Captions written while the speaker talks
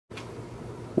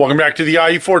Welcome back to the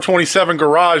IE427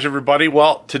 garage, everybody.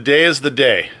 Well, today is the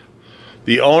day.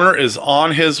 The owner is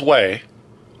on his way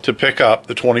to pick up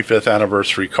the 25th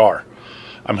anniversary car.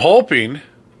 I'm hoping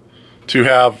to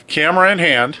have camera in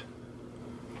hand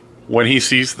when he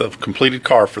sees the completed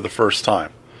car for the first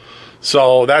time.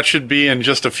 So that should be in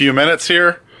just a few minutes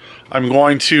here. I'm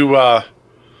going to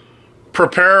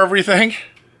prepare everything,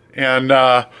 and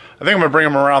I think I'm going to bring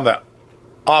him around the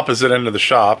opposite end of the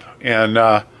shop,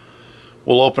 and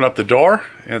we'll open up the door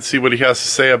and see what he has to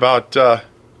say about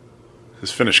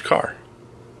his finished car.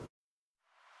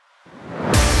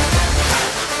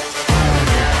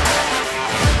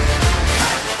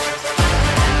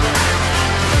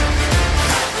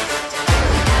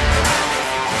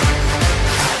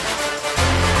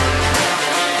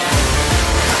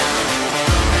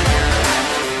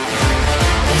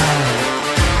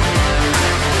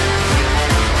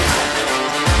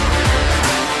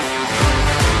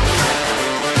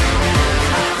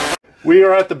 We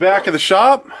are at the back of the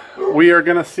shop. We are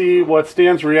going to see what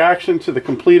Stan's reaction to the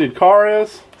completed car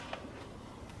is.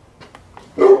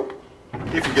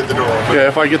 If you get the door open. Yeah,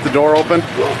 if I get the door open.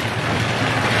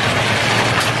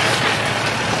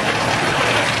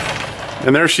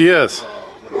 And there she is.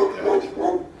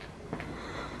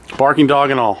 Barking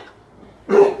dog and all.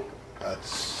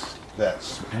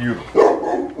 That's beautiful.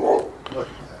 Look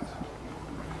at that.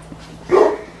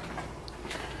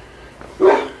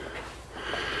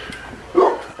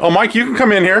 Oh, Mike, you can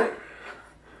come in here.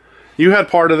 You had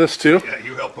part of this too. Yeah,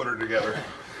 you helped put her together.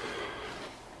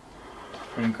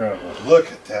 Incredible.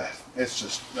 Look at that. It's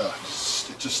just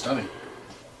stunning.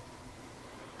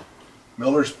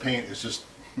 Miller's paint is just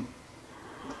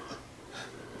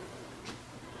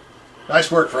nice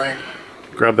work, Frank.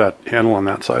 Grab that handle on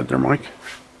that side there, Mike.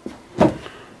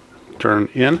 Turn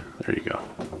in. There you go.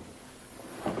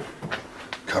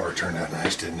 Cover turned out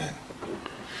nice, didn't it?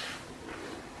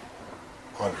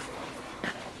 Wonderful.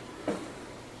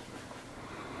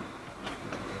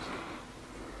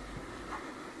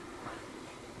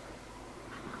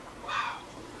 Wow.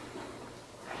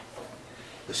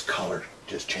 This color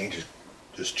just changes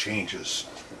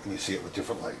when you see it with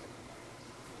different light.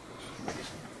 Amazing.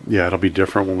 Yeah, it'll be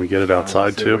different when we get it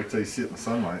outside too. Wait till you see it in the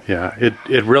sunlight. Yeah,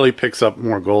 it really picks up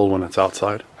more gold when it's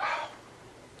outside. Wow.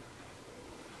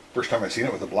 First time I've seen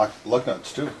it with the black lug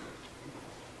nuts too.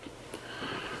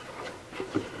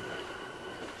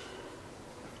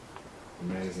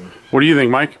 Amazing. What do you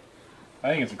think, Mike? I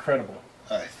think it's incredible.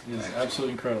 It is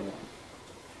absolutely incredible.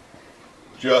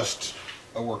 Just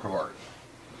a work of art.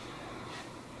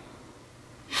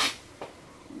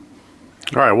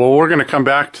 All right, well, we're going to come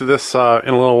back to this in a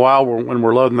little while when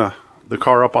we're loading the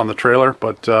car up on the trailer,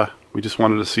 but we just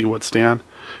wanted to see what Stan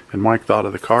and Mike thought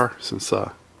of the car, since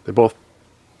they both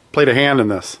played a hand in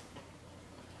this.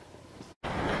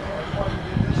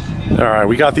 All right,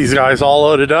 we got these guys all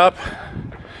loaded up.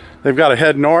 They've got to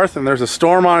head north, and there's a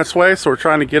storm on its way, so we're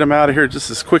trying to get them out of here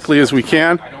just as quickly as we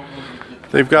can.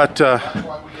 They've got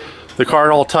the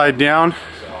car all tied down,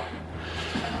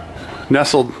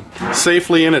 nestled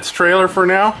safely in its trailer for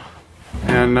now,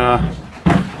 and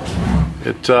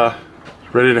it's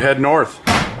ready to head north.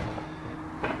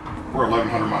 We're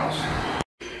 1,100 miles.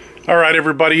 All right,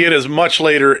 everybody, it is much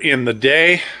later in the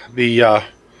day.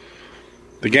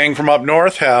 The gang from up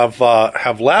north have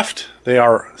left. They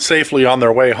are safely on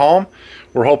their way home.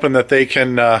 We're hoping that they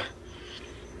can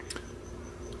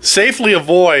safely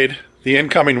avoid the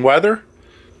incoming weather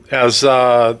as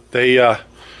they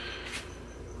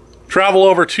travel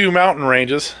over 2 mountain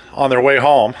ranges on their way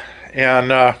home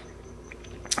and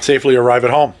safely arrive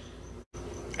at home.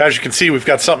 As you can see, we've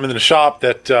got something in the shop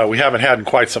that we haven't had in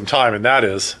quite some time, and that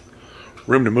is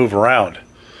room to move around.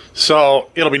 So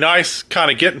it'll be nice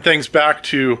kind of getting things back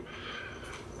to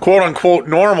quote-unquote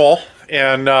normal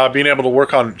and being able to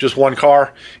work on just one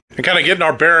car and kind of getting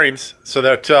our bearings so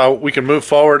that we can move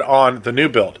forward on the new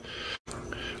build.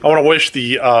 I want to wish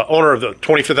the owner of the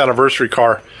 25th anniversary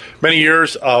car many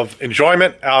years of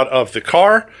enjoyment out of the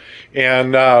car,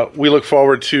 and we look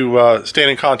forward to staying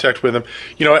in contact with him.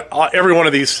 You know, every one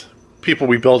of these people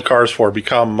we build cars for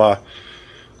become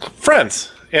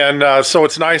friends. And so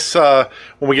it's nice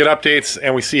when we get updates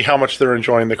and we see how much they're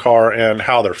enjoying the car and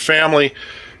how their family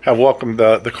have welcomed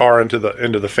the car into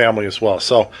the family as well.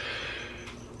 So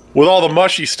with all the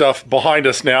mushy stuff behind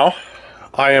us now,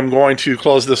 I am going to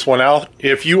close this one out.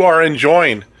 If you are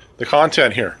enjoying the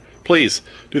content here, please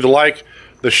do the like,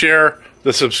 the share,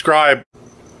 the subscribe.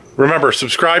 Remember,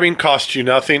 subscribing costs you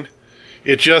nothing.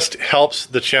 It just helps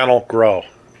the channel grow.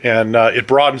 And it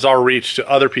broadens our reach to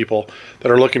other people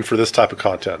that are looking for this type of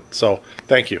content. So,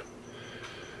 thank you.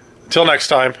 Until next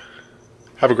time,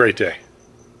 have a great day.